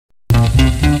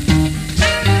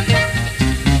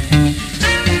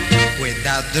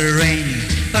the rain,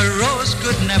 a rose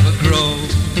could never grow.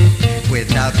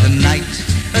 Without the night,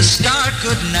 a star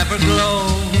could never glow.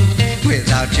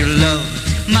 Without your love,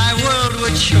 my world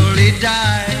would surely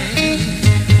die.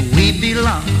 We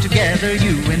belong together,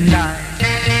 you and I.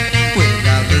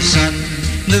 Without the sun,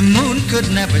 the moon could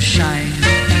never shine.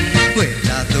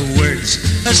 Without the words,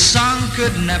 a song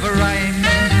could never rhyme.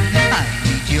 I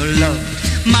need your love,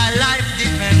 my life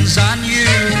depends on you.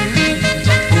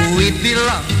 We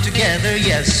belong together,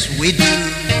 yes we do.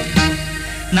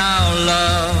 Now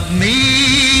love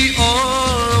me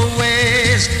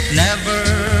always, never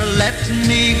let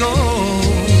me go.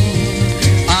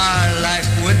 Our life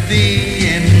would be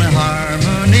in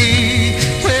harmony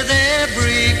with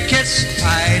every kiss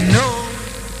I know.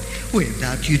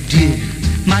 Without you, dear,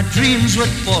 my dreams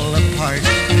would fall apart.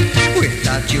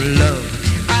 Without your love,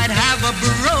 I'd have a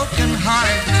broken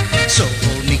heart. So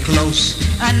hold me close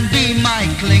and be my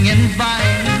clinging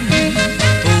vine.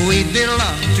 We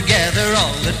belong together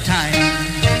all the time.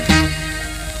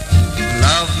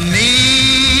 Love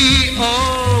me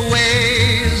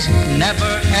always,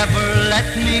 never ever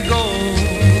let me go.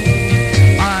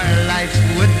 Our life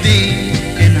would be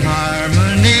in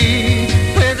harmony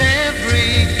with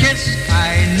every kiss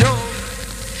I know.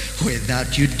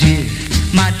 Without you, dear,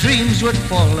 my dreams would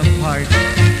fall apart.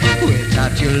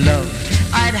 Without your love,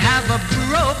 I'd have a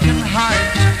broken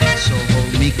heart. So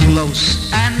hold me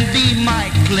close and be my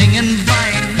clinging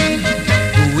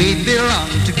vine. We belong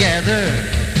together